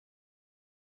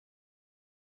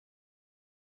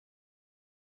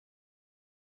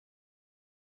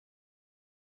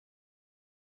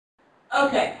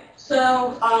Okay,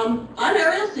 so I'm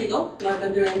Ariel Siegel, and I've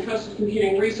been doing trusted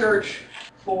computing research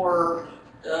for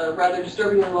a rather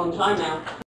disturbingly long time now.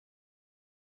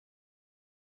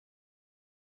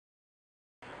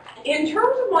 In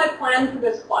terms of my plan for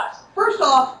this class, first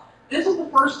off, this is the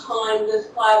first time this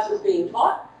class is being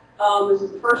taught. This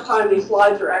is the first time these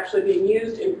slides are actually being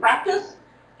used in practice,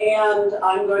 and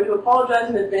I'm going to apologize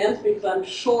in advance because I'm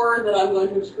sure that I'm going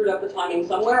to have screwed up the timing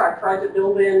somewhere. I've tried to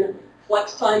build in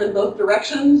flex time in both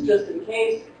directions just in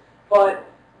case, but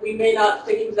we may not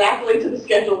stick exactly to the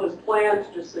schedule as planned,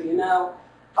 just so you know.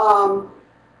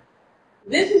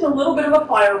 This is a little bit of a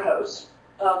fire hose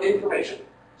of information.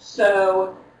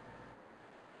 So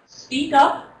speak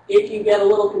up if you get a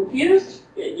little confused.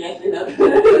 Yes, you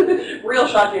know, real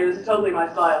shocking, this is totally my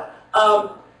style.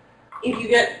 If you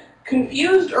get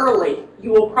confused early,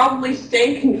 you will probably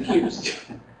stay confused.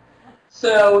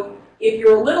 So if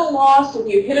you're a little lost, if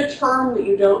you hit a term that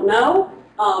you don't know,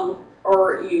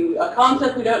 or a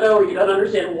concept you don't know, or you don't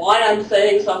understand why I'm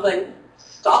saying something,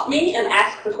 stop me and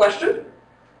ask the question.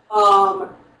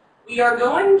 We are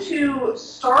going to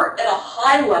start at a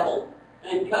high level,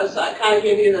 and because I kind of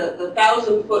give you the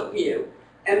 1,000-foot view.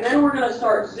 And then we're going to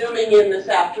start zooming in this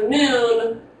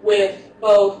afternoon with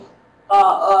both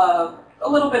a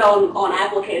little bit on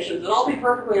applications. And I'll be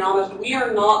perfectly honest, we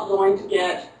are not going to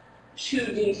get too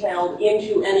detailed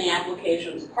into any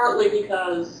applications, partly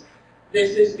because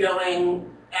this is going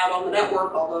out on the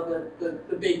network, although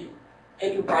the big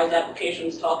enterprise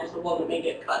applications talk is the one that may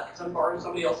get cut because I'm borrowing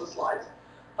somebody else's slides.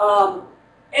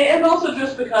 And also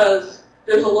just because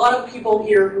there's a lot of people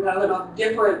here who have enough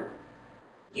different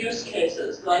use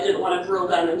cases that I didn't want to drill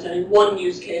down into any one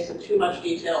use case in too much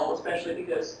detail, especially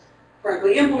because,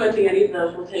 frankly, implementing any of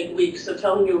those will take weeks, so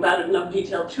telling you about it in enough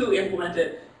detail to implement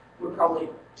it would probably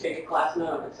take a class in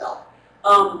and of itself.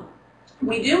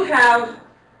 We do have,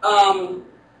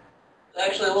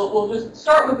 actually, we'll just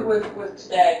start with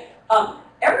today.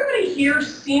 Everybody here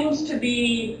seems to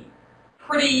be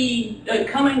pretty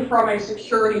coming from a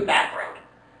security background.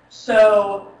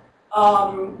 So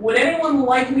would anyone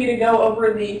like me to go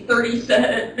over the 30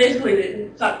 seconds, basically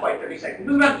it's not quite 30 seconds,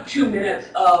 but about 2 minutes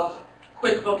of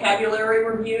quick vocabulary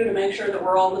review to make sure that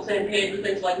we're all on the same page with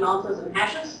things like nonsense and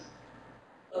hashes?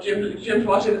 Well, Jim's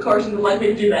watching the course and would like me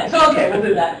to do that. So okay, we'll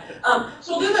do that.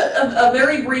 So we'll do a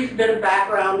very brief bit of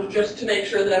background just to make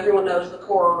sure that everyone knows the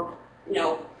core,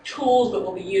 tools that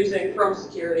we'll be using from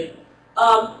security.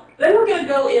 Then we're going to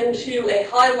go into a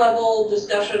high-level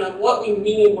discussion of what we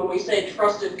mean when we say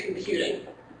trusted computing.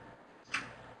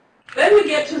 Then we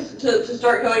get to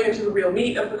start going into the real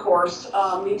meat of the course.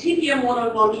 The TPM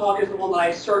 101 talk is the one that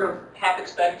I sort of half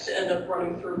expect to end up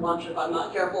running through lunch if I'm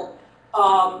not careful,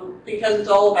 because it's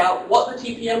all about what the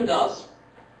TPM does.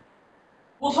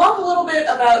 We'll talk a little bit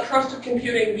about trusted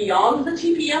computing beyond the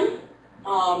TPM,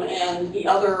 and the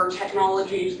other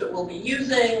technologies that we'll be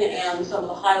using, and some of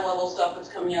the high-level stuff that's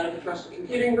coming out of the Trusted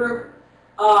Computing group.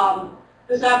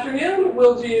 This afternoon,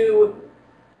 we'll do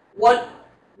what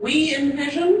we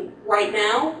envision right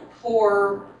now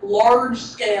for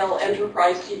large-scale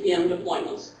enterprise TPM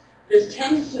deployments. This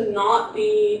tends to not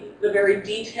be the very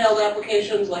detailed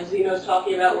applications like Zeno's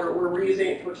talking about, where we're using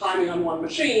it for timing on one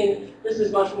machine. This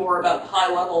is much more about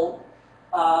high-level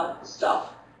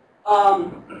stuff.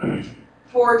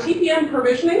 For TPM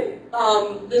provisioning,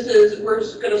 we're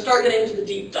just going to start getting into the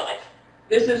deep dive.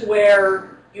 This is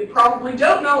where you probably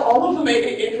don't know all of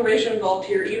the information involved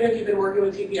here, even if you've been working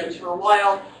with TPMs for a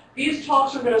while. These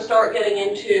talks are going to start getting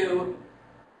into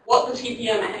what the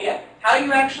TPM, how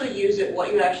you actually use it,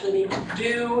 what you actually need to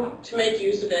do to make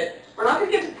use of it. We're not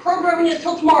going to get to programming it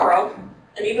till tomorrow,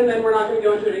 and even then we're not going to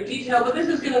go into any detail, but this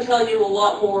is going to tell you a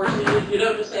lot more. You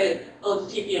don't just say, oh,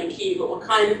 it's a TPM key, but what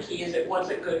kind of key is it? What's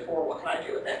it good for? What can I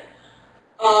do with it?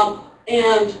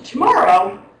 And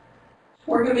tomorrow,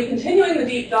 we're going to be continuing the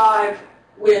deep dive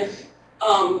with,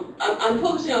 I'm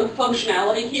focusing on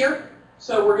functionality here.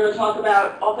 So we're going to talk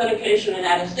about authentication and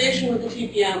attestation with the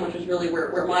TPM, which is really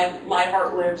where my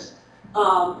heart lives.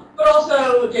 But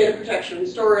also data protection and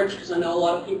storage, because I know a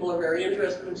lot of people are very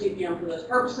interested in TPM for those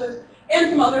purposes. And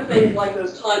some other things like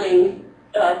those timing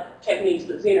techniques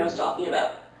that Zeno's talking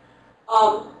about.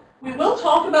 We will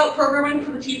talk about programming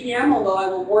for the TPM, although I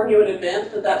will warn you in advance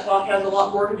that talk has a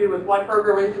lot more to do with why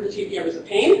programming for the TPM is a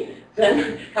pain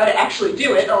than how to actually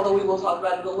do it, although we will talk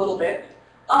about it a little bit.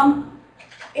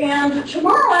 And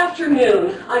tomorrow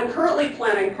afternoon, I'm currently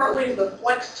planning, partly the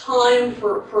flex time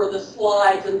for the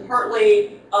slides, and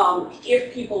partly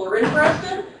if people are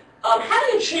interested,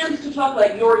 having a chance to talk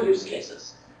about your use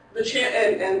cases.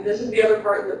 And this is the other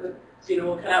part that Zeno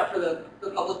will cut out for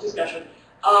the public discussion.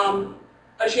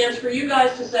 a chance for you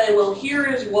guys to say, well, here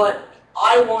is what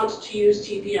I want to use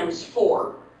TPMs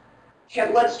for.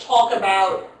 Let's talk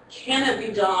about, can it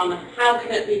be done, how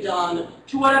can it be done,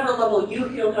 to whatever level you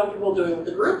feel comfortable doing with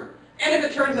the group. And if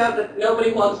it turns out that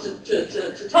nobody wants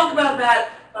to talk about that,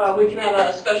 we can have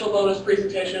a special bonus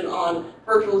presentation on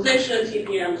virtualization and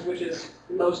TPMs, which is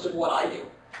most of what I do.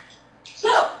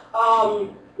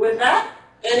 So, with that,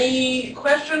 any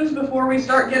questions before we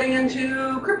start getting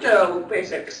into crypto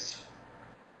basics?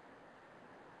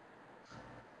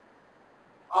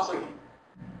 Awesome.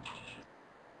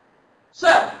 So,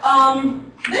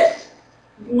 this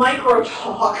micro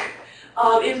talk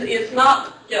is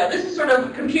not, this is sort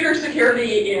of computer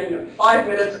security in 5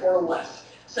 minutes or less.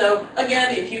 So,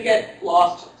 again, if you get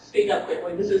lost, speak up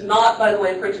quickly. This is not, by the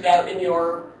way, printed out in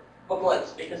your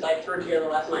booklets because I threw it together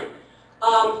last night.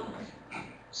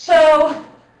 So,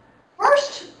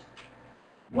 first,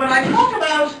 when I talk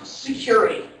about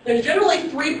security, there's generally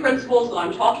 3 principles that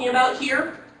I'm talking about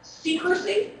here.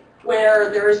 Secrecy, where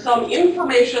there is some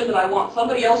information that I want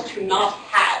somebody else to not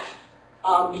have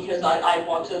because I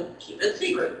want to keep it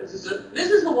secret. This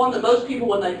is the one that most people,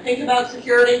 when they think about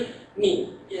security,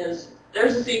 mean, is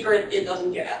there's a secret, it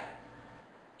doesn't get out.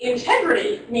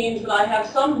 Integrity means that I have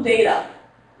some data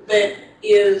that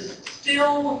is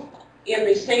still in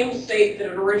the same state that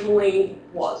it originally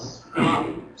was.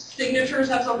 Signatures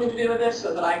have something to do with this,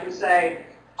 so that I can say,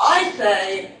 I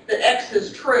say that X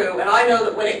is true, and I know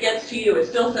that when it gets to you, it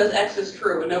still says X is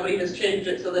true, and nobody has changed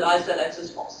it so that I said X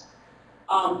is false.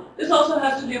 This also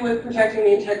has to do with protecting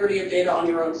the integrity of data on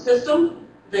your own system,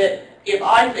 that if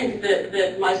I think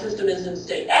that my system is in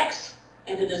state X,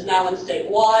 and it is now in state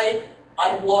Y, I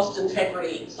have lost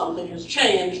integrity, something has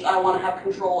changed, I want to have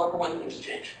control over when things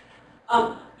change.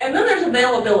 And then there's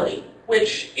availability,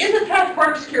 which is in fact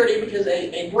part of security because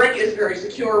a brick is very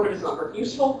secure, but it's not very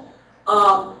useful.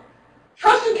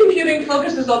 Trusted computing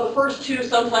focuses on the first 2,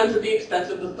 sometimes at the expense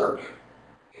of the third.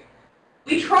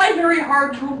 We try very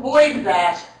hard to avoid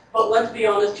that, but let's be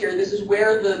honest here, this is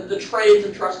where the trades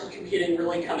of trusted computing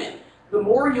really come in. The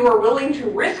more you are willing to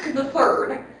risk the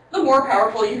third, the more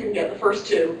powerful you can get the first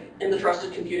 2 in the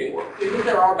trusted computing world. Because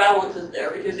there are balances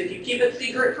there, because if you keep it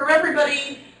secret from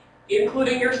everybody,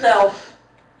 including yourself,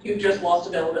 you've just lost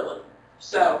availability.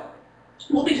 So,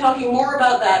 we'll be talking more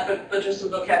about that, but just some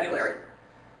vocabulary.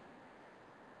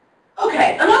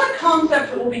 Okay, another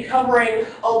concept that we'll be covering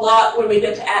a lot when we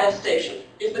get to attestation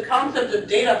is the concept of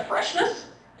data freshness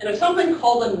and of something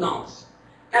called a nonce.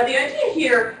 Now the idea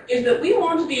here is that we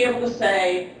want to be able to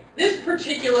say, this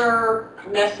particular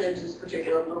message, this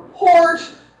particular report,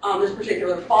 this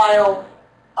particular file,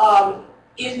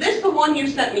 is this the one you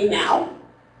sent me now?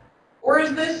 Or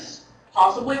is this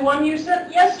possibly one you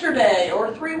sent yesterday,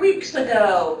 or 3 weeks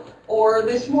ago, or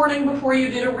this morning before you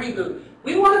did a reboot?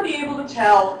 We want to be able to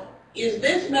tell, is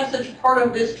this message part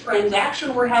of this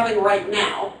transaction we're having right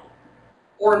now,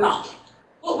 or not?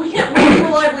 Well, we can't really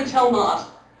reliably tell not,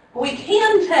 but we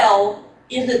can tell,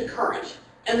 is it current?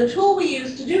 And the tool we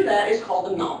use to do that is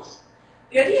called a nonce.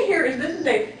 The idea here is this is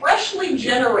a freshly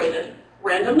generated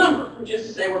random number, which is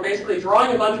to say we're basically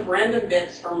drawing a bunch of random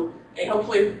bits from a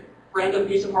hopefully random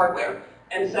piece of hardware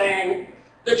and saying,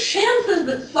 the chances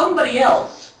that somebody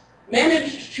else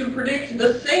managed to predict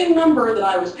the same number that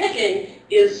I was picking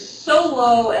is so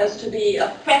low as to be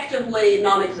effectively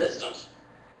non-existent.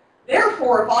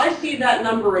 Therefore, if I see that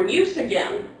number in use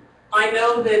again, I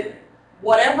know that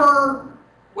whenever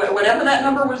that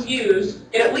number was used,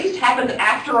 it at least happened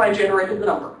after I generated the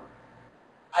number.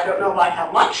 I don't know by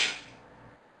how much.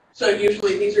 So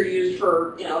usually these are used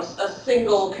for a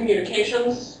single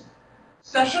communications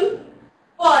session,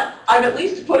 but I've at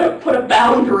least put a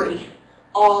boundary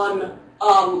on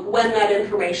when that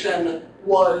information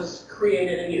was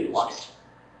created and utilized.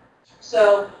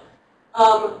 So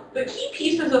the key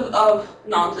pieces of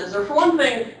nonces are, for one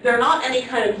thing, they're not any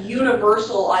kind of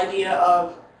universal idea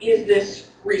of, is this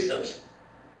recent?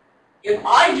 If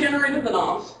I generated the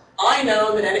nonce, I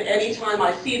know that at any time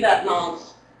I see that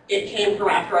nonce, it came from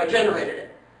after I generated it.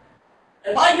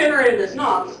 If I generated this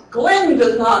nonce, Glenn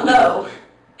does not know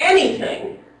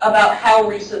anything about how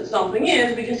recent something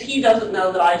is because he doesn't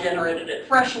know that I generated it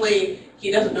freshly.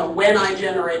 He doesn't know when I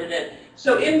generated it.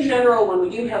 So in general, when we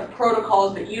do have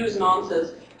protocols that use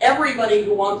nonces, everybody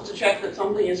who wants to check that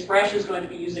something is fresh is going to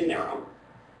be using their own.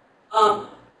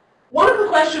 One of the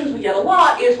questions we get a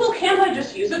lot is, well, can't I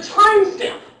just use a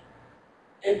timestamp?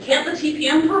 And can't the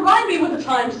TPM provide me with a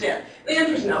timestamp? The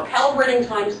answer is no. Calibrating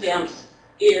timestamps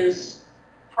is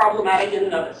problematic in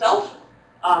and of itself.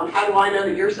 How do I know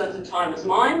that your sense of time is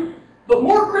mine? But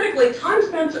more critically,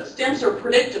 timestamps are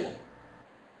predictable.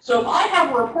 So if I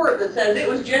have a report that says it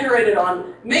was generated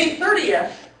on May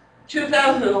 30th,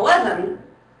 2011,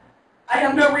 I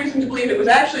have no reason to believe it was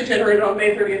actually generated on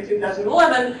May 30th,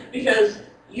 2011, because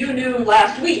you knew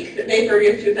last week that May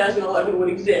 30th, 2011 would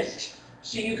exist.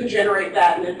 So you could generate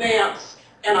that in advance,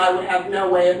 and I would have no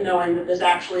way of knowing that this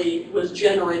actually was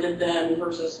generated then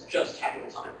versus just having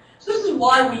time. So this is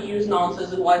why we use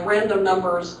nonces and why random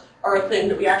numbers are a thing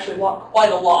that we actually want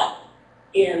quite a lot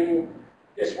in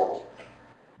this world.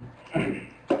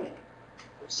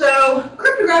 So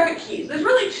cryptographic keys. There's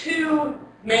really two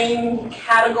main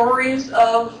categories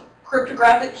of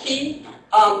cryptographic key.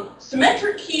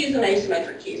 Symmetric keys and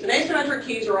asymmetric keys. And asymmetric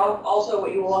keys are also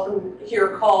what you will often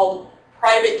hear called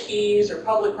private keys or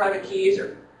public-private keys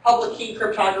or public key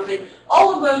cryptography.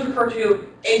 All of those refer to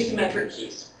asymmetric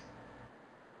keys.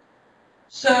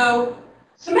 So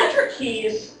symmetric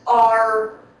keys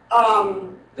are,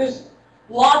 there's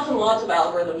lots and lots of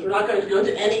algorithms. We're not going to go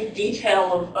into any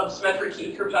detail of symmetric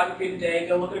key cryptography today.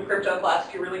 Go look at a crypto class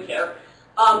if you really care.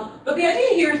 But the idea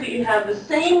here is that you have the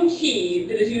same key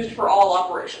that is used for all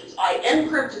operations. I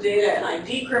encrypt data and I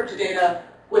decrypt data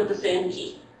with the same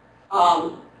key.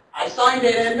 I sign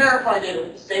data and verify data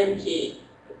with the same key.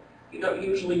 You don't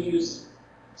usually use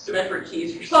symmetric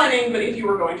keys for signing, but if you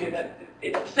were going to,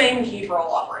 it's the same key for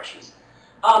all operations.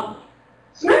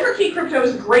 Symmetric key crypto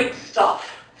is great stuff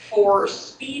for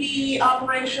speedy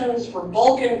operations, for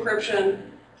bulk encryption,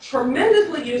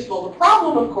 tremendously useful. The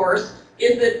problem, of course,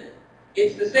 is that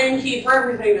it's the same key for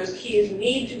everything. Those keys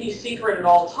need to be secret at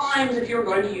all times if you're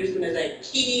going to use them as a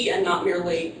key and not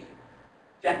merely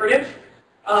decorative.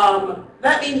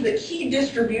 That means that key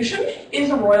distribution is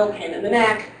a royal pain in the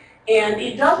neck, and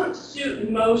it doesn't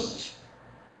suit most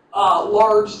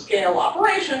large-scale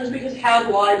operations, because how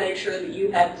do I make sure that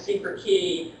you have the secret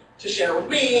key to share with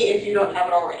me if you don't have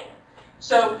it already?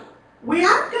 So we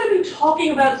aren't going to be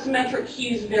talking about symmetric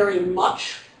keys very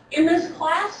much in this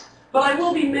class, but I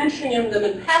will be mentioning them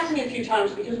and passing a few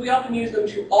times because we often use them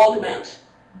to augment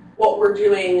what we're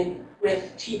doing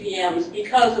with TPMs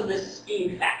because of this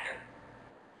speed factor.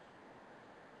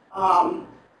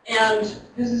 And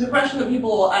this is a question that people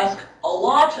will ask a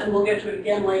lot, and we'll get to it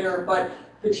again later, but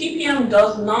the TPM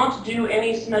does not do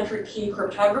any symmetric key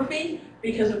cryptography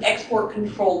because of export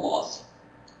control laws.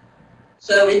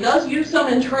 So it does use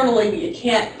some internally, but you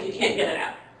can't get it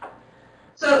out.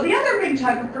 So the other big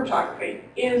type of cryptography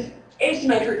is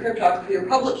asymmetric cryptography or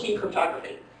public key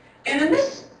cryptography. And in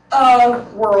this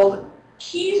world,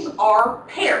 keys are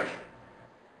paired.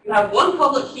 You have one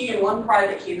public key and one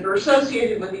private key that are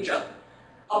associated with each other.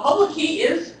 A public key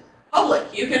is public.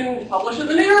 You can publish in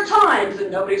the New York Times and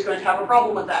nobody's going to have a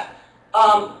problem with that.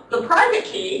 The private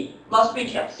key must be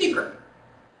kept secret.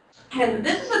 And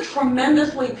this is a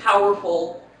tremendously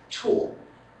powerful tool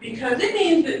because it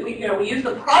means that we use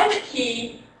the private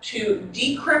key to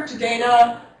decrypt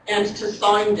data and to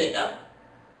sign data.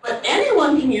 But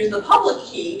anyone can use the public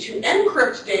key to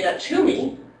encrypt data to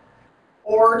me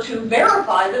or to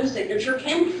verify that a signature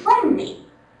came from me.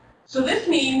 So this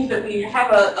means that we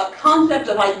have a concept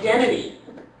of identity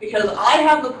because I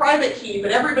have the private key,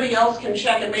 but everybody else can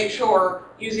check and make sure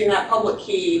using that public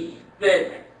key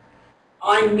that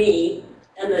I'm me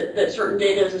and that certain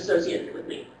data is associated with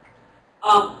me.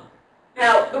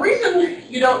 Now, the reason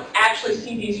you don't actually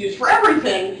see these used for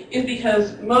everything is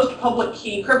because most public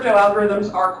key crypto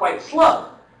algorithms are quite slow.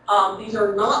 These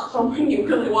are not something you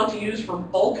really want to use for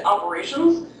bulk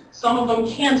operations. Some of them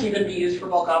can't even be used for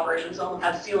bulk operations. Some of them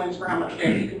have ceilings for how much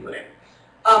data you can put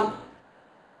in.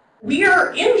 We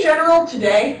are, in general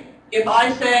today, if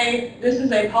I say this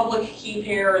is a public key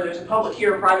pair, or there's a public key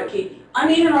or a private key, I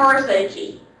mean an RSA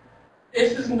key.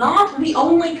 This is not the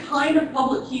only kind of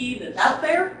public key that's out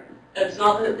there. It's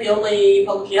not the only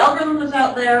public key algorithm that's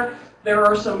out there. There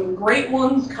are some great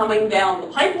ones coming down the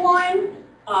pipeline.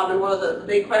 And one of the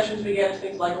big questions we get is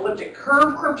things like elliptic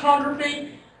curve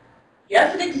cryptography.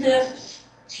 Yes, it exists.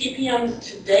 TPMs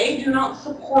today do not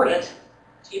support it.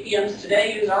 TPMs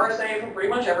today use RSA for pretty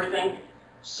much everything.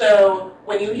 So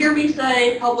when you hear me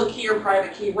say public key or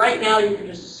private key, right now you can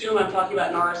just assume I'm talking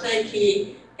about an RSA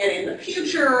key. And in the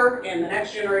future, in the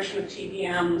next generation of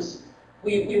TPMs,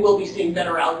 we will be seeing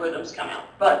better algorithms come out.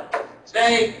 But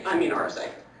today, I mean RSA.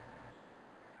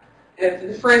 If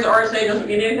the phrase RSA doesn't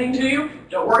mean anything to you,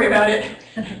 don't worry about it.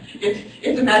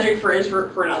 It's a magic phrase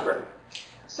for an algorithm.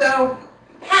 So,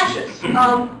 hashes.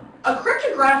 A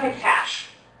cryptographic hash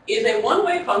is a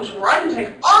one-way function where I can take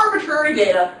arbitrary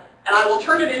data and I will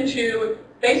turn it into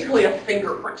basically a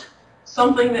fingerprint,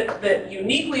 something that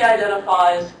uniquely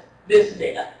identifies this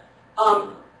data.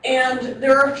 And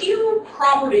there are a few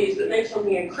properties that make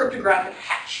something a cryptographic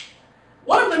hash.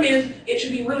 One of them is it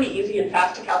should be really easy and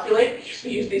fast to calculate because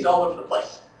we use these all over the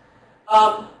place.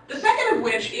 The second of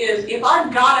which is if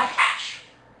I've got a hash,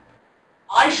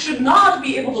 I should not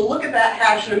be able to look at that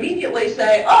hash and immediately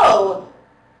say, oh,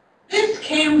 this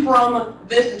came from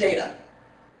this data.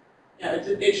 You know,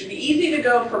 it should be easy to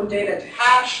go from data to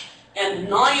hash and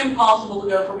nigh impossible to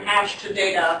go from hash to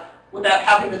data without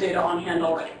having the data on hand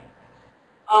already.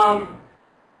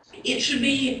 It should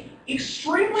be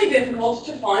extremely difficult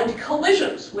to find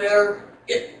collisions where,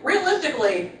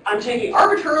 realistically, I'm taking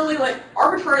arbitrary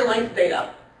length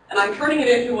data and I'm turning it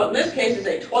into what in this case is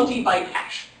a 20-byte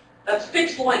hash. That's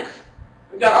fixed length.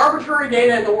 We've got arbitrary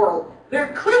data in the world.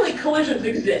 There clearly collisions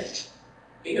exist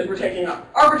because we're taking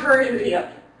arbitrary,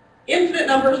 infinite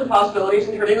numbers of possibilities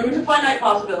and turning them into finite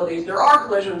possibilities. There are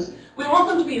collisions. We want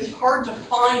them to be as hard to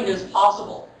find as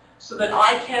possible so that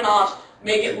I cannot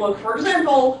make it look, for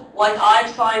example, like I've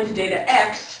signed data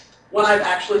X when I've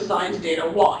actually signed data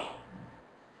Y.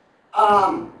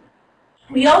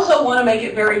 We also want to make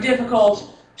it very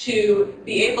difficult to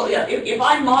be able, if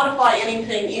I modify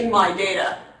anything in my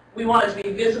data, we want it to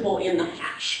be visible in the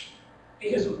hash.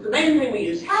 Because the main thing we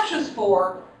use hashes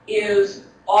for is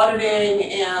auditing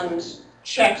and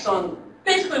checks on,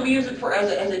 basically we use it for as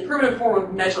a primitive form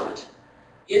of measurement.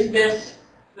 Is this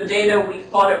the data we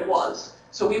thought it was?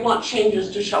 So we want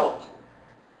changes to show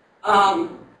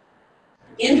up.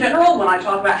 In general, when I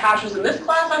talk about hashes in this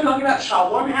class, I'm talking about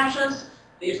SHA-1 hashes.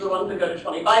 These are the ones that go to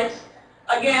 20 bytes.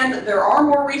 Again, there are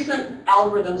more recent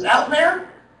algorithms out there.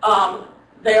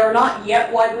 They are not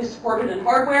yet widely supported in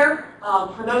hardware.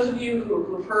 For those of you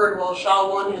who've heard, well,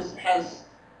 SHA-1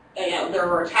 there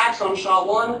are attacks on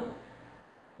SHA-1.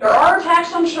 There are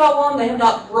attacks on SHA-1. They have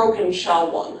not broken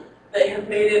SHA-1. They have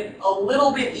made it a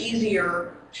little bit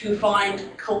easier to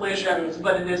find collisions,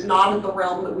 but it is not in the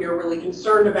realm that we are really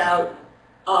concerned about.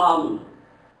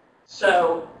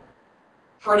 So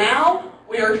for now,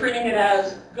 we are treating it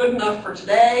as good enough for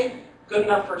today, good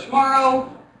enough for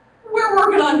tomorrow. We're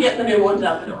working on getting the new ones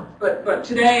out the door. But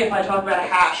today, if I talk about a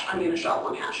hash, I mean a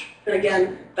SHA-1 hash. And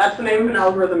again, that's the name of an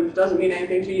algorithm. If it doesn't mean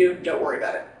anything to you, don't worry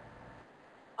about it.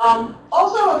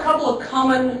 Also, a couple of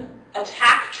common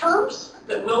attack terms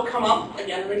that will come up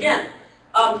again and again.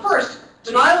 First,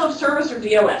 denial of service or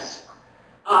DOS.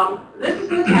 This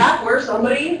is an attack where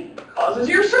somebody causes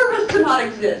your service to not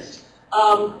exist.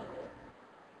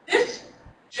 This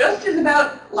just is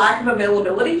about lack of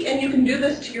availability, and you can do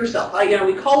this to yourself.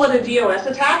 We call it a DOS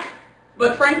attack,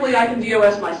 but frankly, I can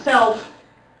DOS myself,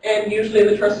 and usually in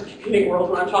the trusted computing world,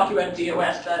 when I'm talking about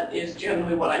DOS, that is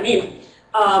generally what I mean,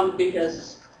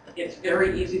 because it's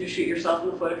very easy to shoot yourself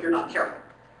in the foot if you're not careful.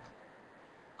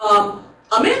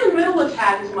 A man-in-the-middle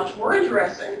attack is much more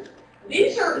interesting.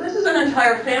 This is an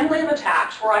entire family of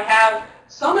attacks where I have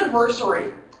some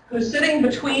adversary who's sitting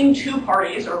between two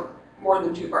parties, or more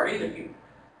than two parties if you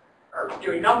are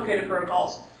doing complicated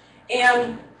protocols,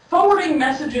 and forwarding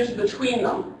messages between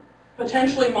them,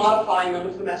 potentially modifying them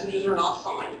if the messages are not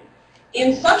signed,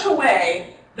 in such a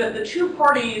way that the two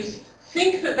parties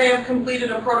think that they have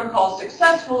completed a protocol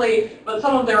successfully, but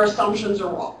some of their assumptions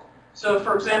are wrong. So,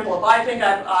 for example, if I think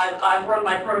I've run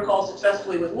my protocol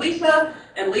successfully with Lisa,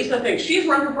 and Lisa thinks she's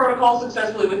run her protocol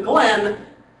successfully with Glenn,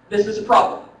 this is a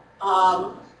problem.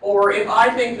 Or if I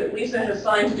think that Lisa has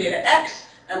signed data X,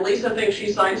 and Lisa thinks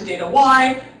she signs data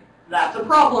Y, that's a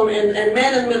problem. And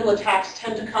man-in-the-middle attacks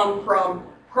tend to come from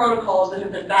protocols that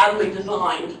have been badly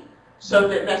designed so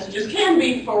that messages can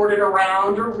be forwarded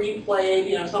around or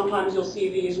replayed. Sometimes you'll see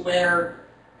these where,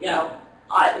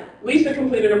 Lisa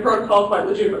completed a protocol quite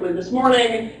legitimately this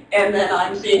morning, and then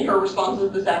I'm seeing her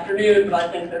responses this afternoon, but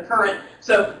I think they're current.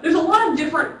 So there's a lot of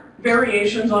different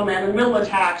variations on man-in-the-middle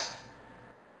attacks.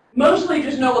 Mostly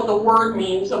just know what the word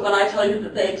means, so when I tell you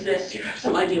that they exist, you have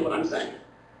some idea what I'm saying.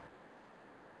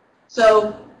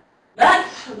 So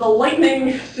that's the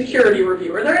lightning security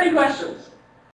review. Are there any questions?